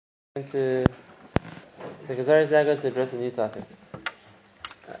The Gezerah is now going to address a new topic.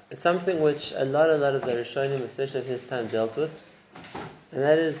 It's something which a lot of the Rishonim, especially at his time, dealt with, and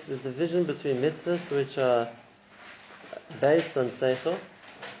that is the division between mitzvahs which are based on seichel,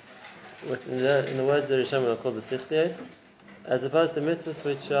 in the words of the Rishonim are called the sichliyos, as opposed to mitzvahs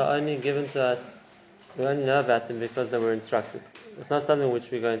which are only given to us, we only know about them because they were instructed. It's not something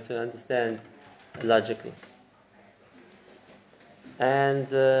which we're going to understand logically. And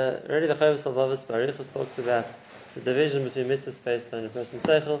really the Chovos HaLevavos Barichos talks about the division between mitzvahs based on a person's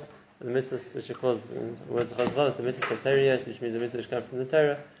seichel, and the mitzvahs which are called, in the words of Chovos HaLevavos, the mitzvahs Torah, which means the mitzvahs which come from the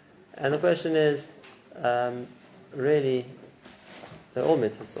Torah. And the question is, really, they're all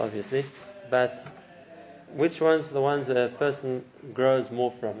mitzvahs, obviously, but which ones are the ones where a person grows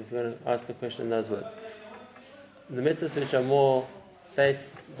more from, if you're going to ask the question in those words? The mitzvahs which are more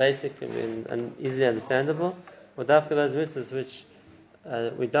basic and easily understandable, or dafka those mitzvahs which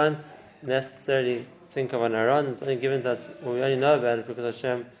we don't necessarily think of on our own, it's only given to us, or we only know about it because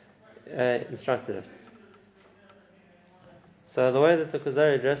Hashem instructed us. So the way that the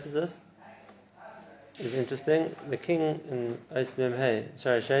Kuzari addresses us is interesting. The king in Ois Mem Hey,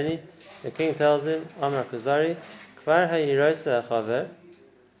 Shari Sheni, the king tells him, Amar Kuzari, Kvar ha'irosa achaver,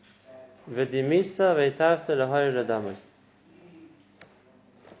 v'dimisa v'etavta l'hoyer l'damos.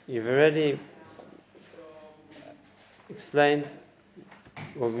 You've already explained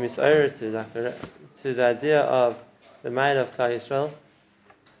or misayr to the idea of the mind of Klal Yisrael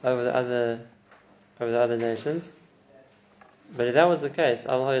over the other nations. But if that was the case, if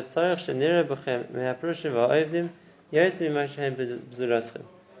Klal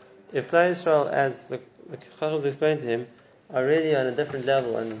Yisrael, as the Chachams explained to him, are really on a different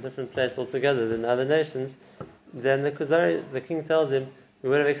level and a different place altogether than the other nations, then the king tells him, we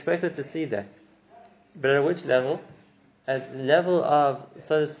would have expected to see that. But at which level? At the level of,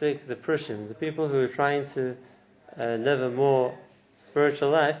 so to speak, the Prushim, the people who are trying to live a more spiritual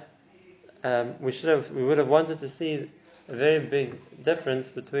life, we would have wanted to see a very big difference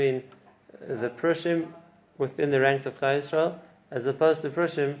between the Prushim within the ranks of Klal Yisrael as opposed to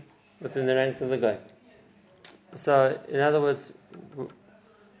Prushim within the ranks of the Goy. So, in other words,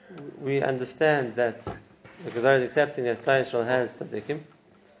 we understand that the Gezerah is accepting that Klal Yisrael has tzaddikim,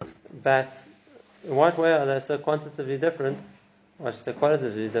 but in what way are they so quantitatively different? Or I should say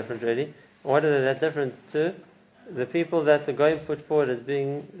qualitatively different, really. What are they that different to? The people that the Goyim put forward as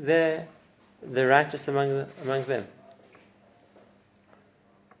being the righteous among them.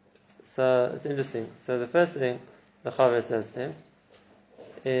 So it's interesting. So the first thing the Chaver says to him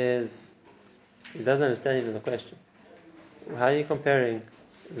is, he doesn't understand even the question. So how are you comparing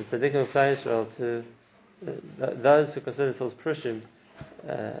the tzaddikim of Klal Yisrael to those who consider themselves Prushim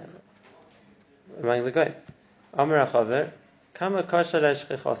among the Goyim? Amar HaChaver, Kama kasha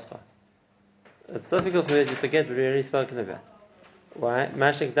le'shchechoscha. It's difficult for me to forget what we already spoken about. Why?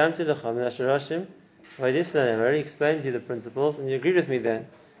 Mashik damti l'cham l'asherashim v'yidislan. I've already explained to you the principles, and you agreed with me then.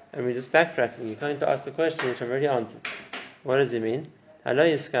 And we're just backtracking. You're coming to ask the question which I've already answered. What does it mean? Halo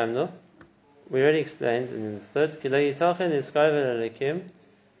yiskamno. We already explained and understood. Ki lo yitachen yiskaver alekim.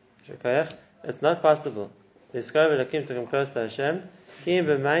 It's not possible. Yiskaver alekim to come close to Hashem.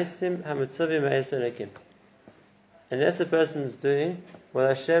 Unless a person is doing what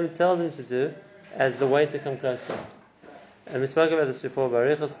Hashem tells him to do as the way to come close to Him. And we spoke about this before,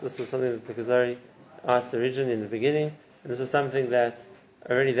 Barichos. This was something that the Kuzari asked originally in the beginning, and this was something that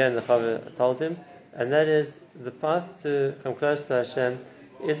already then the Chaver told him, and that is, the path to come close to Hashem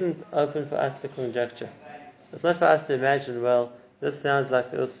isn't open for us to conjecture. It's not for us to imagine, well, this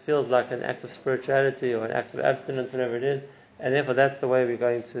feels like an act of spirituality or an act of abstinence, whatever it is, and therefore that's the way we're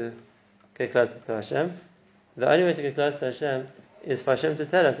going to get closer to Hashem. The only way to get close to Hashem is for Hashem to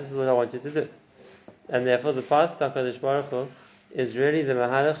tell us, this is what I want you to do. And therefore the path to HaKadosh Baruch Hu is really the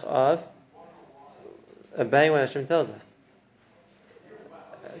mahalach of obeying what Hashem tells us.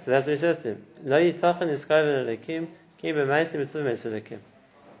 So that's what he says to him.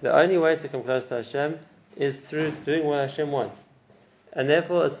 The only way to come close to Hashem is through doing what Hashem wants. And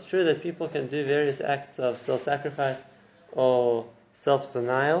therefore it's true that people can do various acts of self-sacrifice or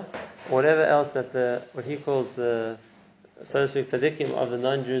self-denial, or whatever else that what he calls the, so to speak, tzaddikim of the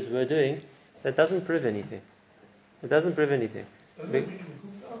non-Jews were doing. That doesn't prove anything. It doesn't prove anything. Maybe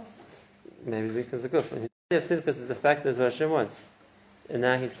because of guf. Because it's the fact that what Hashem wants. And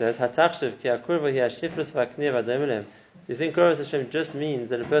now he says, "Hatachshiv ki akurva hi hashifrus v'akniv adayim." You think Kurvas Hashem just means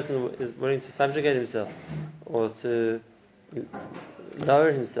that a person is willing to subjugate himself or to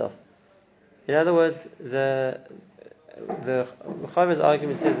lower himself? In other words, the Chaver's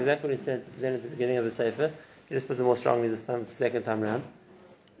argument is exactly what he said then at the beginning of the Sefer. He just puts it more strongly this time, the second time round.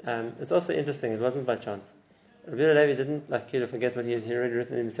 It's also interesting, it wasn't by chance. Rabbi Levi didn't, like Kira, forget what he had already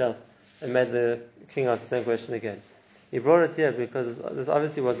written himself and made the king ask the same question again. He brought it here because this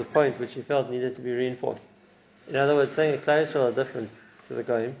obviously was a point which he felt needed to be reinforced. In other words, saying a Klal Yisrael difference to the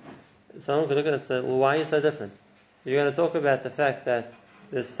Goyim, someone could look at it and say, well, why are you so different? If you're going to talk about the fact that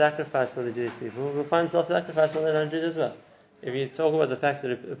there's sacrifice for the Jewish people, we'll find self-sacrifice for the non-Jews as well. If you talk about the fact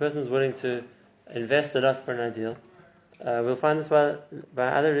that a person is willing to invest a lot for an ideal, we'll find this by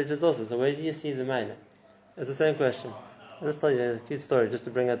other religions also. So where do you see the minor? It's the same question. I'll just tell you a cute story just to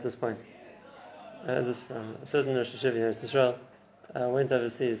bring out this point. This from a certain Rosh Hashiva in Israel went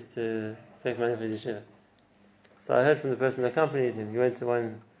overseas to make money for the yeshiva. So I heard from the person who accompanied him. He went to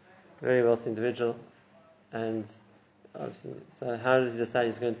one very wealthy individual, and so how did he decide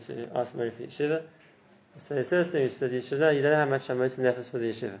he's going to ask money for yeshiva? So he says to him, he said, you should know, you don't know how much I'm most nefesh for the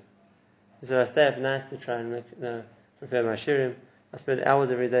yeshiva. He said, I stay up nights to try and prepare my shirim. I spend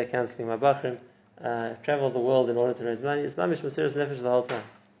hours every day counseling my bachrim. Travel the world in order to raise money. It's mamish serious nefesh the whole time.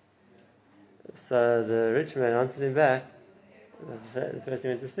 So the rich man answered him back. The person he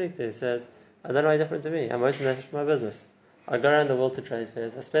went to speak to, he said, I don't know why you're different to me. I'm most nefesh for my business. I go around the world to trade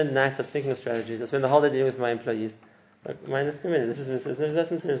fairs. I spend nights up thinking of strategies. I spend the whole day dealing with my employees. Like, this is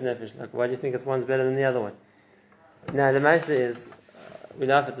serious nefesh. Like, why do you think it's one's better than the other one? Now, the Maisa is, we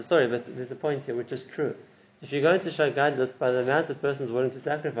laugh at the story, but there's a point here which is true. If you're going to show guidance by the amount of persons willing to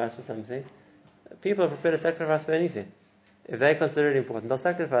sacrifice for something, people are prepared to sacrifice for anything. If they consider it important, they'll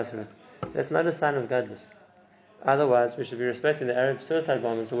sacrifice for it. That's not a sign of godless. Otherwise, we should be respecting the Arab suicide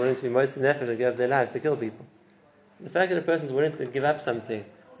bombers who are willing to be most in effort and give up their lives to kill people. The fact that a person is willing to give up something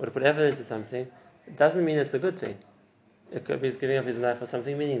or to put effort into something doesn't mean it's a good thing. It could be he's giving up his life for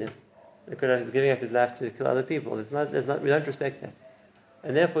something meaningless. It could be he's giving up his life to kill other people. We don't respect that.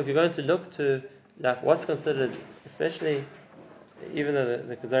 And therefore, if you're going to look to like what's considered, especially even though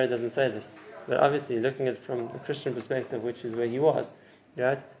the Kuzari doesn't say this, but obviously looking at it from a Christian perspective, which is where he was,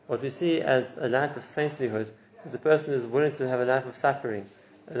 right? What we see as a life of saintlyhood is a person who's willing to have a life of suffering,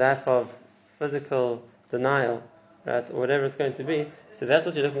 a life of physical denial, right, or whatever it's going to be. So that's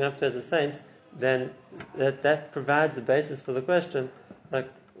what you're looking up to as a saint. Then that provides the basis for the question, like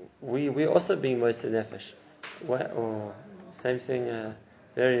we also being Moshe Nefesh, or same thing,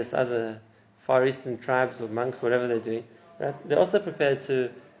 various other Far Eastern tribes or monks, whatever they're doing, right? They're also prepared to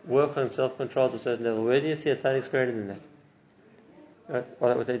work on self-control to a certain level. Where do you see a tzaddik greater than that? Right?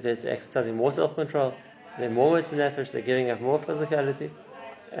 Well, they're exercising more self-control, they're more Moshe Nefesh, they're giving up more physicality,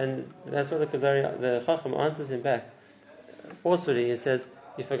 and that's what the Chacham answers him back. Forcefully, he says,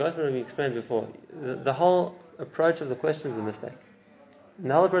 you forgot what we explained before. The whole approach of the question is a mistake.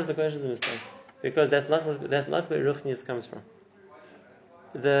 The whole approach of the question is a mistake, because that's not where Ruchnius comes from.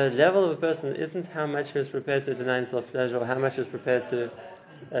 The level of a person isn't how much he is prepared to deny himself pleasure, or how much he is prepared to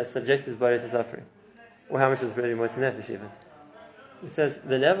subject his body to suffering, or how much he is prepared to be more nefesh even. He says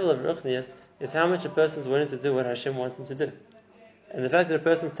the level of Ruchnius is how much a person is willing to do what Hashem wants him to do. And the fact that a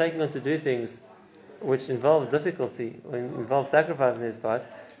person is taking on to do things which involve difficulty or involve sacrifice on his part,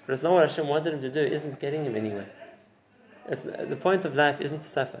 but it's not what Hashem wanted him to do, isn't getting him anywhere. The point of life isn't to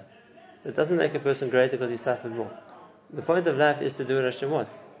suffer. It doesn't make a person greater because he suffered more. The point of life is to do what Hashem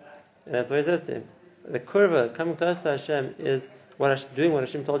wants. And that's what he says to him. The kurva, coming close to Hashem, is doing what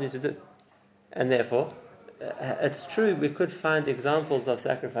Hashem told you to do. And therefore, it's true, we could find examples of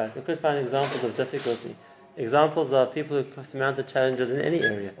sacrifice, we could find examples of difficulty, examples of people who surmounted challenges in any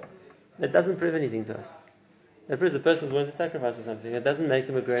area. That doesn't prove anything to us. That proves the person is willing to sacrifice for something. It doesn't make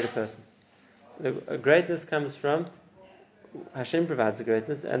him a greater person. The greatness comes from Hashem provides the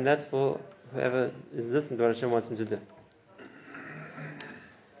greatness, and that's for whoever is listening to what Hashem wants him to do.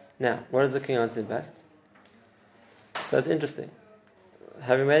 Now, what does the king answer back? So it's interesting.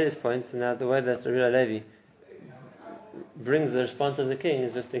 Having made his point, so now the way that Rabbi Levi brings the response of the king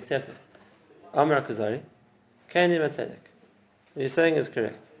is just to accept it. Amar Kuzari, Kaini Matzedek. What you're saying is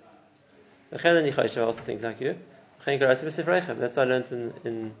correct. I also think like you. That's what I learned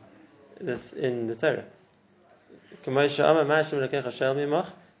in the Torah.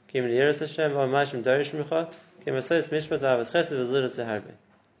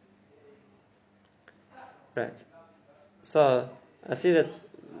 Right. So I see that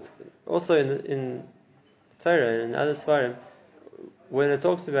also in Torah and other Svarim, when it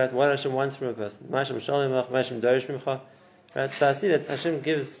talks about what Hashem wants from a person, right? So I see that Hashem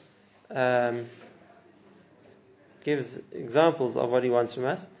gives examples of what He wants from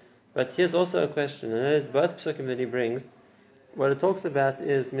us. But here's also a question, and there's both psukim that he brings. What it talks about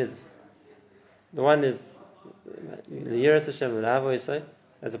is midas. The one is Yiras Hashem L'Avo Yisai,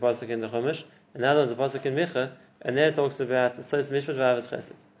 as a pasuk in the Chumash, and the other one's a pasuk in Micha, and there it talks about Sos Mishpat V'Avos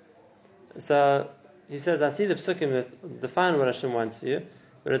Chesed. So he says, I see the psukim that define what Hashem wants for you,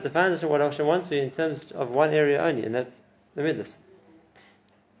 but it defines what Hashem wants for you in terms of one area only, and that's the midas.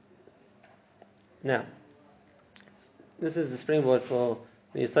 Now, this is the springboard for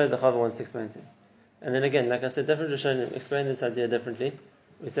the Yisod the Chava wants to explain to you. And then again, like I said, different Rishonim explain this idea differently.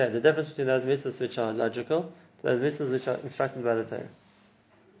 We said the difference between those mitzvahs which are logical to those mitzvahs which are instructed by the Torah.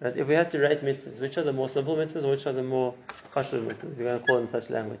 Right? If we had to rate mitzvahs, which are the more simple mitzvahs, or which are the more chashuv mitzvahs? We're going to call them in such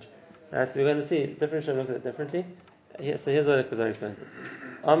language. Right? So we're going to see different Rishonim look at it differently. So here's what the Kuzari explains it.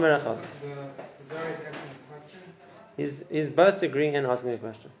 Amar Achav. The Kuzari is asking a question? He's both agreeing and asking a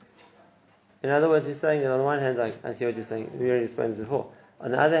question. In other words, he's saying that on the one hand, I hear what you're saying, we already explained this before. On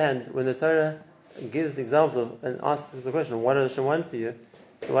the other hand, when the Torah gives examples and asks the question, what does Hashem want for you?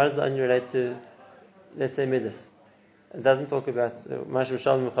 So why does the onion relate to, let's say, midas? It doesn't talk about Mashim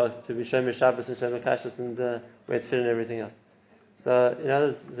Shalom to be Shomer Shabbos and Shomer Kashrus and wear tefillin and everything else. So, in other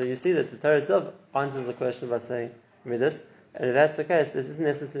words, so you see that the Torah itself answers the question by saying midas, and if that's the case, this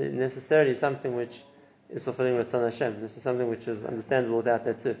isn't necessarily something which is fulfilling with Son Hashem. This is something which is understandable without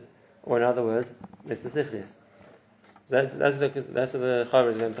that too. Or in other words, mitzvah sichlius. That's what the Chaver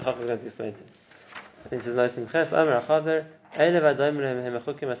is going to explain to you. And he says, "No simches amar Chaver, eilev adayim lehem hem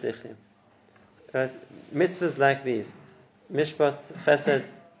achukim asichlim." Right, mitzvahs like these, mishpat, chesed.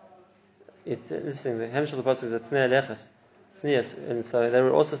 It's interesting. The hemshel of the pasuk is that snei lechas, tznius, and so they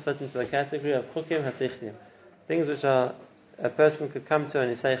would also fit into the category of chukim hasichlim, things which are a person could come to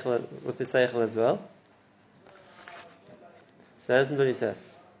and with his seichel as well. So that's what he says.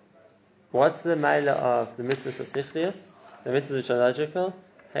 What's the maila of the mitzvahs asichlius? The mitzvahs which are logical,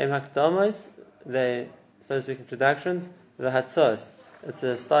 heim hakdamos, they, so to speak, introductions. The hatzos, it's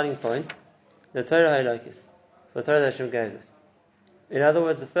a starting point. The Torah halakis, the Torah that Hashem gave us. In other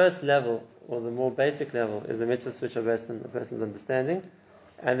words, the first level, or the more basic level, is the mitzvahs which are based on the person's understanding,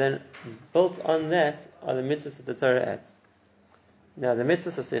 and then built on that are the mitzvahs that the Torah adds. Now, the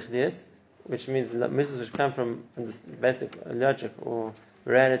mitzvahs asichlius, which means mitzvahs which come from basic logic or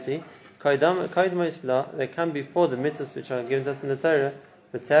morality, they come before the mitzvahs which are given to us in the Torah,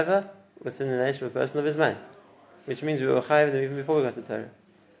 whatever, within the nature of a person of his mind. Which means we were chayav them even before we got the Torah.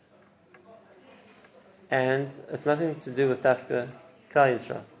 And it's nothing to do with Dafka Klal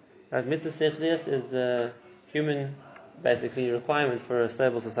Yisrael. Right? Mitzvah Sechlius is a human, basically, requirement for a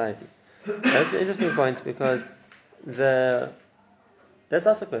stable society. That's an interesting point because let's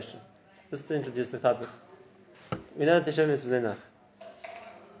ask a question, just to introduce the topic. We know that the Shem is B'nei Nach.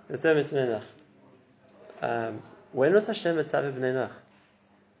 The Shem is B'nei Nach. When was Hashem Mitzvah B'nei Nach?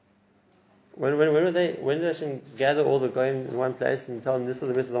 When did Hashem gather all the goyim in one place and tell them, this is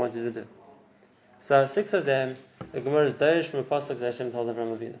the mitzvahs I want you to do? So 6 of them, the Gemara is Darish from a pasuk that Hashem told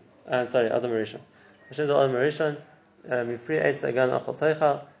Avraham Avinu. Adam Rishon. Hashem told Adam Rishon, Mipri Eitz Agan Achol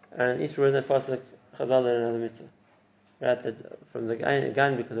Teichal, and each word in the pasuk Chazal learned another mitzvah. Right? That from the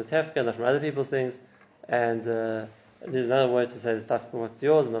Gan because it's hefker, not from other people's things, and there's another word to say the tafka what's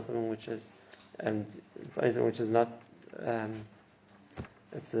yours, not something which is, and it's anything which is not.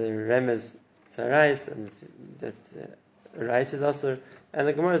 It's a remez to rice, and that rice is also. And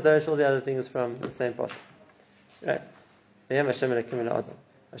the Gemara is there all the other things from the same pasuk. Right? Hashem Elokim Adam.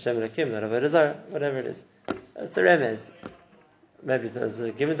 Hashem Elokim, not Avodah Zarah, whatever it is. It's a remez. Maybe it was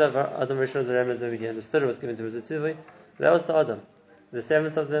given to Adam Rishon as a remez, maybe he understood it was given to him as a tzivui. That was to Adam. The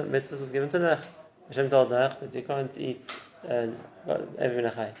 7th of the mitzvahs was given to Noach. Hashem told Noach that you can't eat every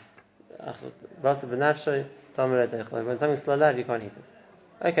minachai. When something's still alive, you can't eat it.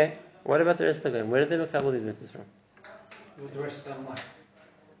 Okay, what about the rest of them? Where did they make all these mitzvahs from? The rest of them what?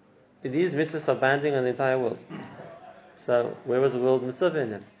 These mitzvahs are binding on the entire world. So, where was the world mitzvah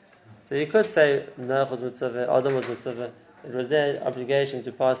in them? So you could say Noach was mitzvah, Adam was mitzvah. It was their obligation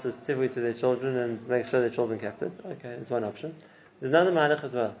to pass this tzivui to their children and make sure their children kept it. Okay, it's one option. There's another malach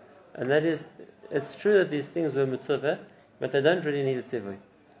as well, and that is, it's true that these things were mitzvah, but they don't really need a tzivui,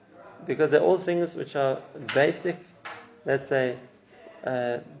 because they're all things which are basic, let's say,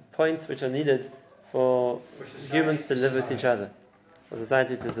 points which are needed for humans to live with each other, for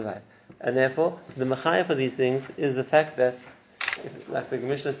society to survive. And therefore, the machaya for these things is the fact that, like the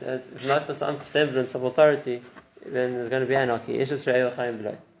Mishnah says, if not for some semblance of authority, then there's going to be anarchy.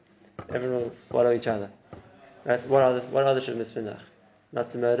 Everyone will swallow each other. Right? What are the shemis finach?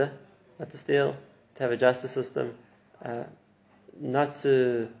 Not to murder, not to steal, to have a justice system, not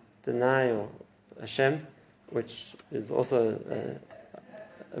to deny or Hashem, which is also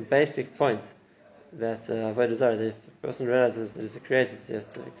a basic point that Avodah Zarah, that if a person realizes that he's a creator, he has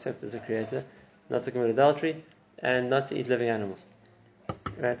to accept as a creator, not to commit adultery, and not to eat living animals.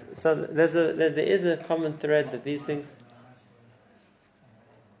 Right? So there is a common thread that these things.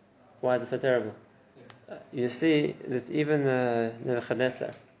 Why is it so terrible? You see that even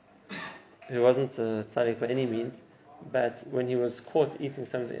Nebuchadnezzar, who wasn't a tzaddik by any means, but when he was caught eating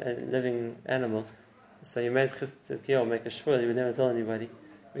something, a living animal, so he made chesed make a shvur, he would never tell anybody,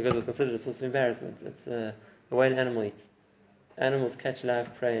 because it was considered a source of embarrassment. It's the way an animal eats. Animals catch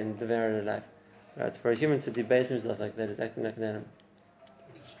live prey and devour it alive. Right? For a human to debase himself like that is acting like an animal.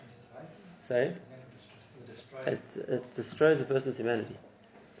 Sorry? It destroys a person's humanity.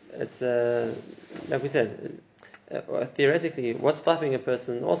 It's like we said, theoretically, what's stopping a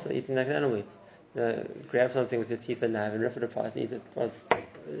person also eating like an animal eats? Grab something with your teeth alive and rip it apart and eat it. Well,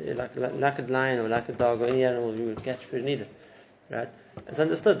 like a lion or like a dog or any animal you would catch food and eat it. Right? It's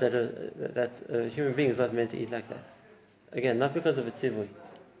understood that a human being is not meant to eat like that. Again, not because of a tzivui.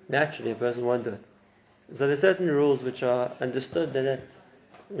 Naturally, a person won't do it. So there are certain rules which are understood that that's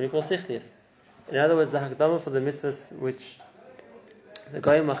what you call sichlius. In other words, the hakdama for the mitzvahs which the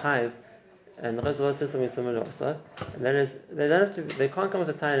goyim machayev, and the Chazal says something similar also, and that is they can't come with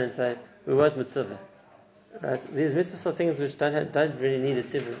a time and say we weren't mitzvah. Right? These mitzvahs are things which don't really need a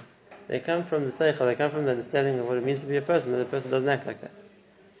tzivui. They come from the seichel, they come from the understanding of what it means to be a person, that the person doesn't act like that.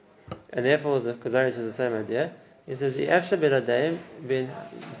 And therefore the Kuzari says the same idea. He says,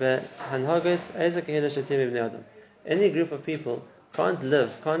 any group of people can't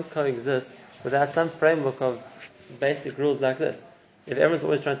coexist without some framework of basic rules like this. If everyone's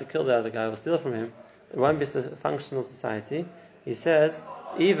always trying to kill the other guy or steal from him, it won't be a functional society. He says,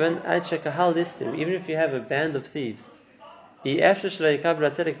 even if you have a band of thieves, there has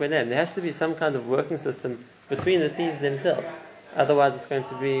to be some kind of working system between the thieves themselves. Otherwise it's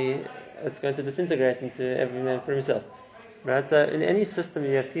going to disintegrate into every man for himself. Right? So in any system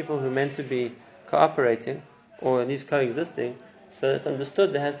you have people who are meant to be cooperating or at least coexisting, so it's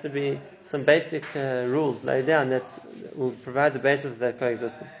understood there has to be some basic rules laid down that will provide the basis of that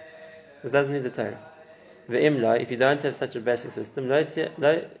coexistence. This doesn't need the Torah. If you don't have such a basic system, there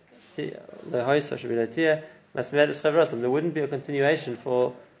wouldn't be a continuation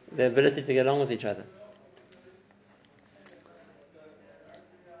for the ability to get along with each other.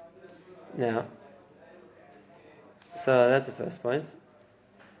 Now, so that's the first point.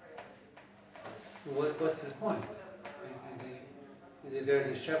 What's his point? There are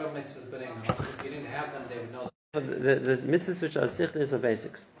the Sheva mitzvahs, but if you didn't have them, they would know that. The mitzvahs which are sichlius are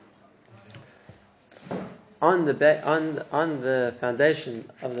basics. On the foundation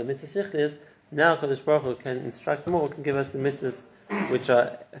of the mitzvah sichlius, now Kodesh Baruch Hu can instruct more, can give us the mitzvahs which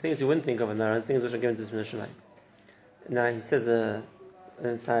are things you wouldn't think of on our own, things which are given to us from Shemayim. Now he says an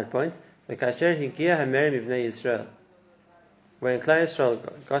side point. When Klal Yisrael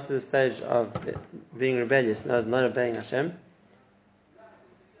got to the stage of being rebellious, and not obeying Hashem,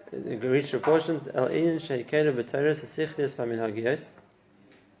 it reached proportions where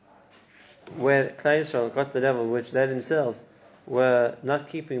Klal Yisrael got the level which they themselves were not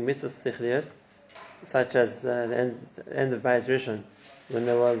keeping mitzvahs sichlios, such as the end of Bayis Rishon, when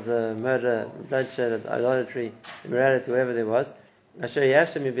there was murder, bloodshed, idolatry, immorality, whatever there was, which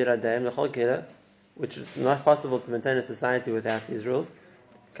is not possible to maintain a society without these rules.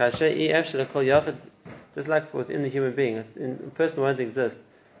 Just like within the human being, a person won't exist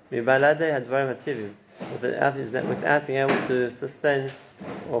without being able to sustain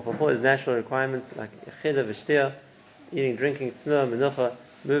or fulfill his natural requirements like eating, drinking, menucha,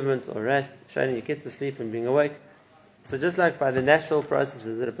 movement or rest, shining your kids to sleep and being awake. So just like by the natural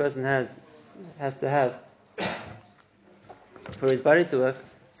processes that a person has to have for his body to work,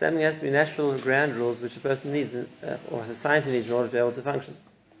 something has to be natural ground rules which a person needs or society needs in order to be able to function.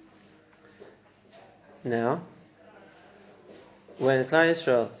 Now, when Klal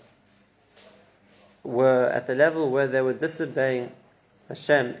Yisrael were at the level where they were disobeying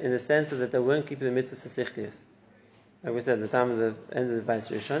Hashem in the sense of that they weren't keeping the mitzvahs sichlius, like we said at the time of the end of the Bayis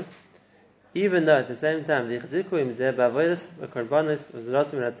Rishon, even though at the same time at the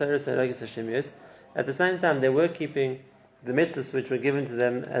same time they were keeping the mitzvahs which were given to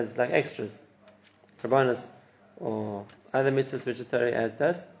them as like extras, karbanos or other mitzvahs which the Torah adds to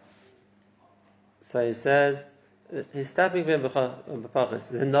us. So he says he's stopping them. The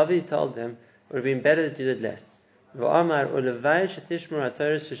Navi told them it would have been better that you did less. If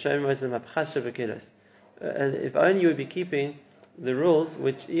only you would be keeping the rules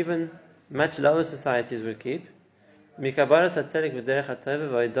which even much lower societies would keep,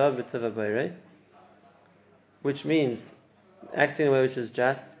 which means acting in a way which is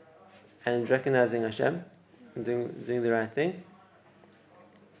just and recognizing Hashem and doing the right thing,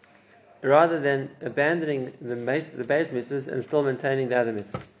 rather than abandoning the base mitzvahs and still maintaining the other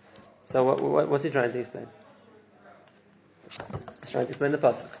mitzvahs. So what's he trying to explain? He's trying to explain the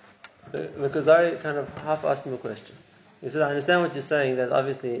pasuk. the Kuzari kind of half asked him a question. He said, I understand what you're saying, that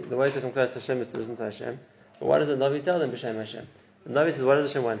obviously the way to come close to Hashem is to listen to Hashem. But what does the Navi tell them, B'Shem Hashem? The Navi says, what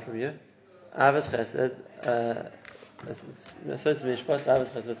does Hashem want from you? Avos Chesed,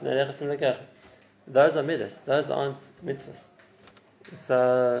 those are midas, those aren't mitzvahs.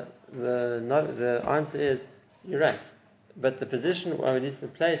 So the answer is, you're right. But the position, or at least the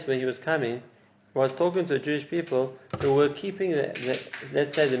place where he was coming, was talking to Jewish people who were keeping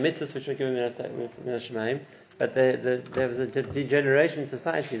let's say the mitzvahs which were given in Shemaim, but there was a degeneration in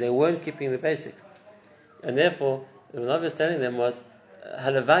society. They weren't keeping the basics, and therefore the Navi was telling them was,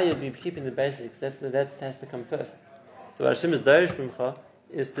 halavai be keeping the basics. That has to come first. So what Hashem is dorish from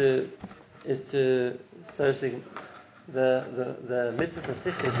is to so to speak, the mitzvahs and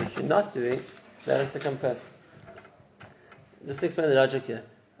sichos which you're not doing, that has to come first. Just to explain the logic here.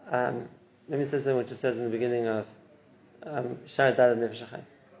 Let me say something which it says in the beginning of Sha'ar Dad Nefesh HaChaim.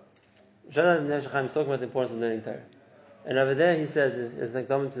 Sha'ar Dad Nefesh HaChaim is talking about the importance of learning Torah. And over there he says, is like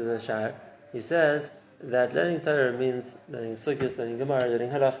dominant to the Sha'ar, he says that learning Torah means learning Sugyas, learning Gemara, learning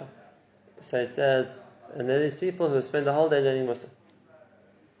Halacha. So he says, and there are these people who spend the whole day learning Mussar.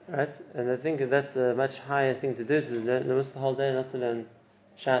 Right? And I think that's a much higher thing to do, to learn Mussar the whole day, not to learn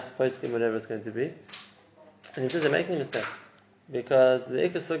Shas, Poskim, whatever it's going to be. And he says they're making a mistake. Because the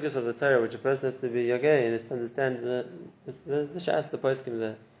Ikar Sugyas of the Torah, which a person has to be Yogein, is to understand the Shas, the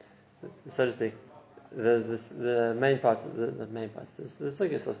Poskim, so to speak, the main parts, the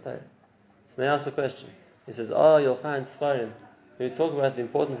Sugyas of Torah. So they ask the question. He says, you'll find Sfarim who talk about the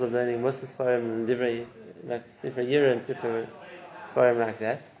importance of learning Mussar Sfarim and Divrei, like Sifra Yira and Sifra Sfarim like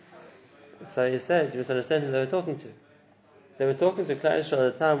that. So he said, you must understand who they were talking to. They were talking to Klal Yisrael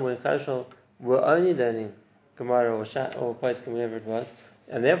at a time when Klal Yisrael were only learning Gemara or Poskim, whatever it was,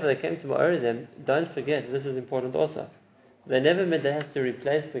 and therefore they came to Ma'ori them. Don't forget, this is important also. They never meant they have to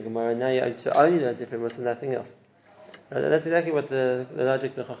replace the Gemara. Now you have to only learn Sifra Mussar and nothing else. Right? That's exactly what the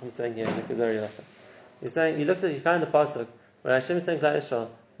logic the Chacham is saying here in the Kuzari also. He's saying, you found the pasuk where Hashem is telling Klal Yisrael,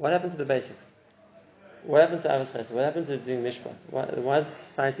 what happened to the basics? What happened to Avos Chesed? What happened to doing Mishpat? Why is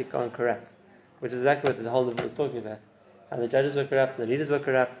society gone corrupt? Which is exactly what the whole of it was talking about. How the judges were corrupt, the leaders were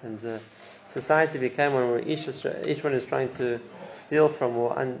corrupt, and society became one where each one is trying to steal from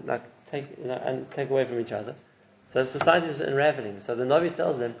or take away from each other. So society is unraveling. So the Navi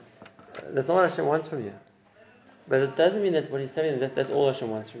tells them, that's not what Hashem wants from you. But it doesn't mean that what he's telling them, that's all Hashem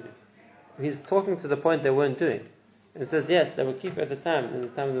wants from you. He's talking to the point they weren't doing. And says, yes, they were keeping at the time, in the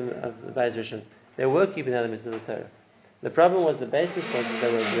time of the Beis Rishon, they were keeping the elements of the Torah. The problem was the basic points that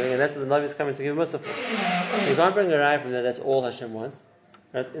they were doing, and that's what the Navi is coming to give Mussar for. You can't bring a raya from there, that's all Hashem wants.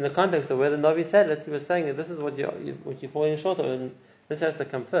 Right? In the context of where the Navi said it, he was saying that this is what you're falling short of, and this has to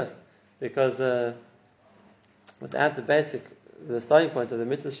come first. Because without the starting point of the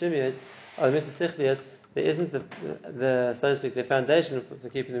mitzvah shimiyos, or the mitzvah sichlios, there isn't the so to speak, the foundation for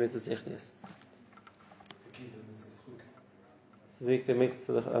keeping the mitzvah sichlios. The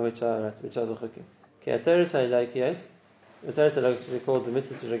mitzvah which are the chukim. Okay, Torah Sailakiyos. The Torah Sailakiyos we call the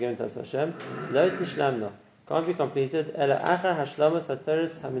mitzvahs which are given to us Hashem. Lo tishlamno, can't be completed. Ela achar hashlamas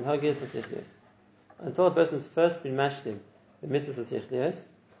haTorahs haminhagiyos hasichlios. Until a person's first been mashlim the mitzvahs hasichlios,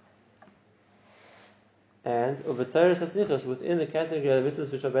 and ubeTorahs hasichlios within the category of the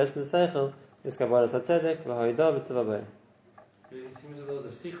mitzvahs which are based on the seichel is kavaras hatzedek v'hoidah v'teva. It seems as though the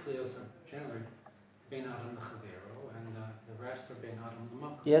sichlios are generally being out on the chavero, and the rest are being out on the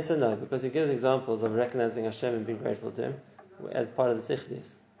makom. Yes and no, because he gives examples of recognizing Hashem and being grateful to Him as part of the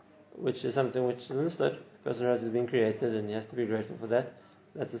sichlios, which is something which is understood. The person knows he's being created and he has to be grateful for that.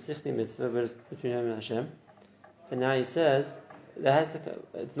 That's the sichli mitzvah, but it's between him and Hashem. And now he says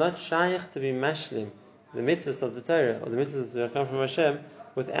it's not shaykh to be mashlim the mitzvahs of the Torah or the mitzvahs that come from Hashem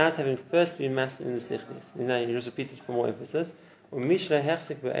without having first been mashlim in the sichlios. And now he just repeats it for more emphasis. Umishla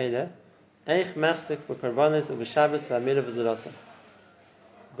hechsik be'ela eich machsik be'karbanis u'b'shabbos v'amilah v'zulasa.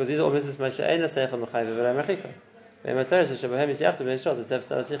 Because these are all mitzvahs which ain't seichel mechayv v'rei mechika. If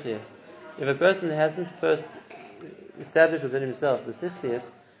a person hasn't first established within himself the sichlios,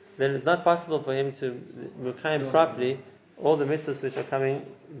 then it's not possible for him to reclaim properly all the mitzvahs which are coming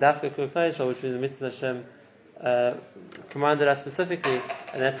dafka k'Klal Yisrael, which is the mitzvahs Hashem commanded us specifically,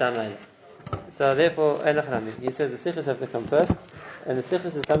 and that's our mail. So therefore, he says the sichlios have to come first, and the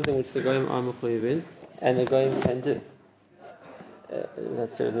sichlios is something which the goyim are mechuyev, and the goyim can do.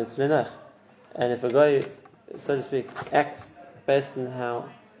 That's the mitzvah. And if a goy, so to speak, acts based on how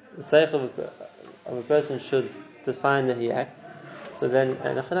the seichel of a person should define that he acts, so then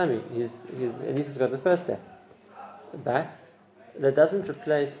he's at least got the first step. But that doesn't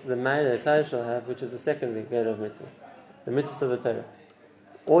replace the mail that Klal Yisrael have, which is the second grade of mitzvahs, the mitzvahs of the Torah.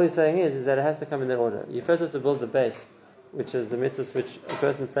 All he's saying is that it has to come in that order. You first have to build the base, which is the mitzvahs which a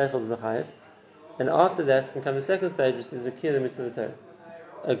person's seichel is mechayev, and after that can come the second stage, which is the key of the mitzvah of the Torah.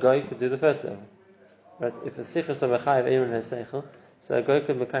 A goy could do the first level. Right? If a sichos of mechayev, anyone has seichel, so a goy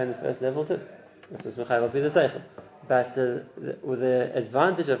could mechayev the first level too. This is mechayev will be the seichel. But the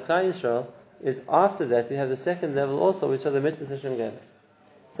advantage of Klal Yisrael is after that you have the second level also, which are the mitzvahs Hashem gave us.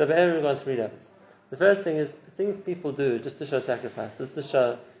 So Be'er we've got 3 levels. The first thing is things people do just to show sacrifice, just to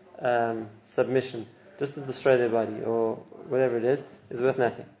show submission, just to destroy their body or whatever it is worth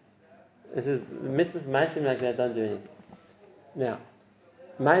nothing. This is mitzvahs ma'asim like that don't do anything. Now,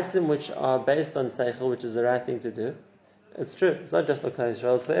 ma'asim which are based on seichel, which is the right thing to do, it's true. It's not just for Klal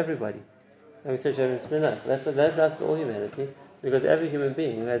Yisrael; it's for everybody. Like we said, that applies to all humanity, because every human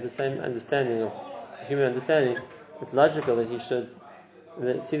being who has the same understanding of human understanding, it's logical that he should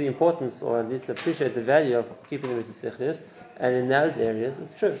see the importance, or at least appreciate the value of keeping the mitzvah sichlius. And in those areas,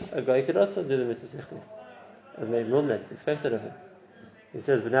 it's true. A guy could also do the mitzvah sichlius, as maybe more than that, it's expected of him. He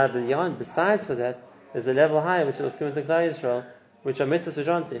says, but now beyond, besides for that, there's a level higher which was given to Klal Yisrael, which are mitzvahs which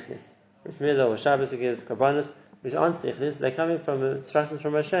aren't sichlius. Rismidah or Shabbos gives karbanos, which aren't sichlius. They're coming from instructions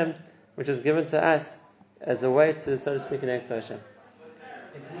from Hashem, which is given to us as a way to, so to speak, connect to Hashem.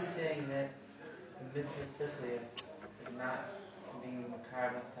 Is he saying that the mitzvah sichlius is not being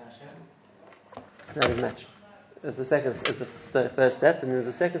makarabas to Hashem? Not as much. It's the first step, and there's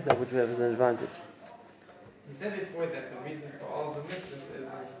a second step which we have as an advantage. He said before that the reason for all the mitzvahs is the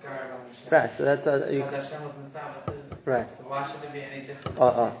makarabas Hashem. Right, so that's because Hashem was mitzvah. Right. So why should there be any difference?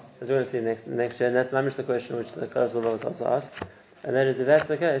 As we're going to see next year, and that's mamish the question which the Kodesh was also asked, and that is, if that's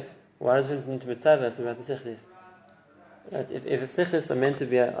the case, why does it need to be mitzvahs about the sichlis? Right? If the sichlis are meant to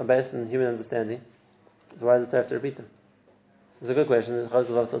be based on human understanding, so why does the Torah have to repeat them? It's a good question. The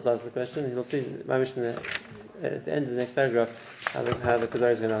Chazal also asked the question. You'll see mamish at the end of the next paragraph how the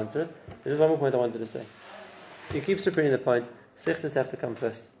Kuzari is going to answer it. There's one more point I wanted to say. He keeps repeating the point. Sichlis have to come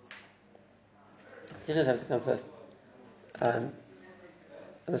first. Sichlis have to come first. And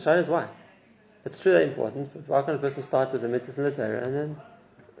the shayla is why. It's true they're important, but why can't a person start with the mitzvahs and the Torah, and then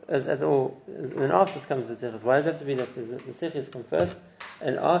then after this comes the sichlis? Why does it have to be that the sichlis come first,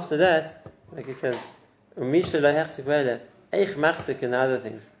 and after that, like he says, umisha la hechzik ve'ele eich machzik and other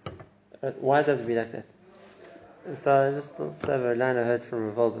things? Why does it have to be like that? And so just have a line I heard from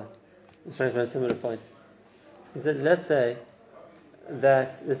Rav Wolbe. He's trying to make a similar point. He said, let's say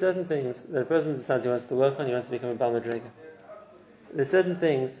that there's certain things that a person decides he wants to work on, he wants to become a Baal Madrega. There's certain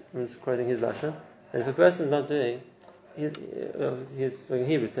things, I'm just quoting his lashon, that if a person is not doing, he's speaking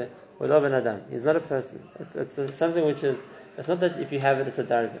Hebrew, say, Wala ben Adam. He's not a person. It's something which is, it's not that if you have it, it's a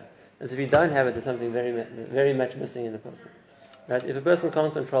darga. As if you don't have it, there's something very, very much missing in the person. Right? If a person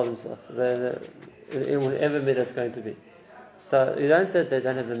can't control himself, in whatever midah it's going to be. So you don't say that they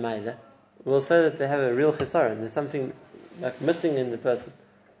don't have the maila. We'll say that they have a real chisaron. There's something like missing in the person.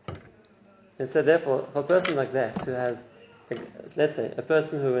 And so therefore, for a person like that who has, let's say, a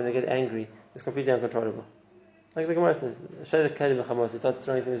person who when they get angry is completely uncontrollable. Like the Gemara says, Shayla Kalim Chamos, he starts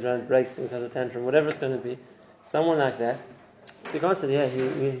throwing things around, breaks things, has a tantrum, whatever it's going to be. Someone like that. So you can't say,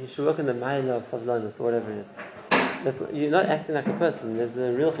 he should work in the maila of Savlanus or whatever it is. You're not acting like a person. There's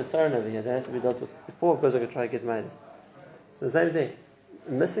a real chisaron over here that has to be dealt with before a person can try to get mailas. So the same thing.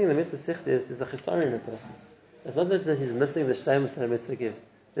 Missing the mitzvah sichlis is a chisaron in a person. It's not that he's missing the shleimus that a mitzvah gives.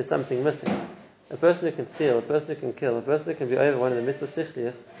 There's something missing. A person who can steal, a person who can kill, a person who can be over one of the mitzvah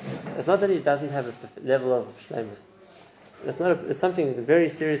sichlis, it's not that he doesn't have a level of shleimus. It's something very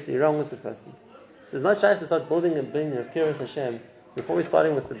seriously wrong with the person. So it's not shy to start building a binyan of kiras Hashem before we're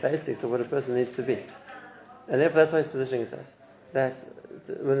starting with the basics of what a person needs to be. And therefore that's why he's positioning it to us. That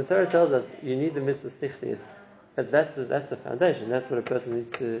when the Torah tells us you need the mitzvah sichlis, that's the foundation. That's what a person needs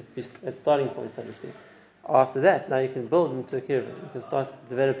to be at starting point, so to speak. After that, now you can build into a kirva. You can start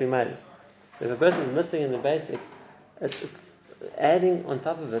developing matters. If a person is missing in the basics, it's adding on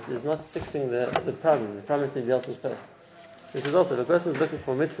top of it is not fixing the problem. The problem is to be dealt with first. This is also, if a person is looking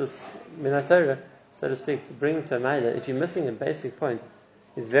for mitzvahs min Torah, so to speak, to bring to a maila, if you're missing a basic point,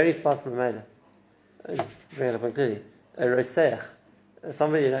 it's very far from a maila. Just bring it up on clearly. A rotzeach,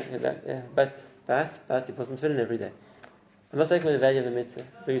 somebody but he puts on tefillin every day. I'm not talking about the value of the mitzvah,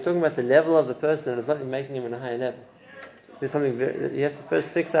 but you're talking about the level of the person, and it's not making him on a higher level. There's something you have to first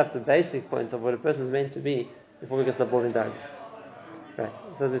fix up the basic points of what a person is meant to be before we can start building targets. Right.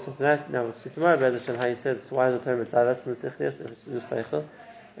 So this is tonight. Now we'll see tomorrow about Hashem how he says why is the term mitzvahs and the sichlias, which is just seichel,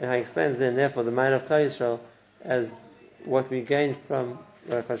 and how he explains then therefore the mind of Klal Yisrael as what we gain from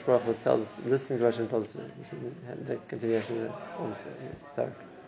Hakadosh Baruch Hu tells us, listening to Hashem tells us the continuation of this.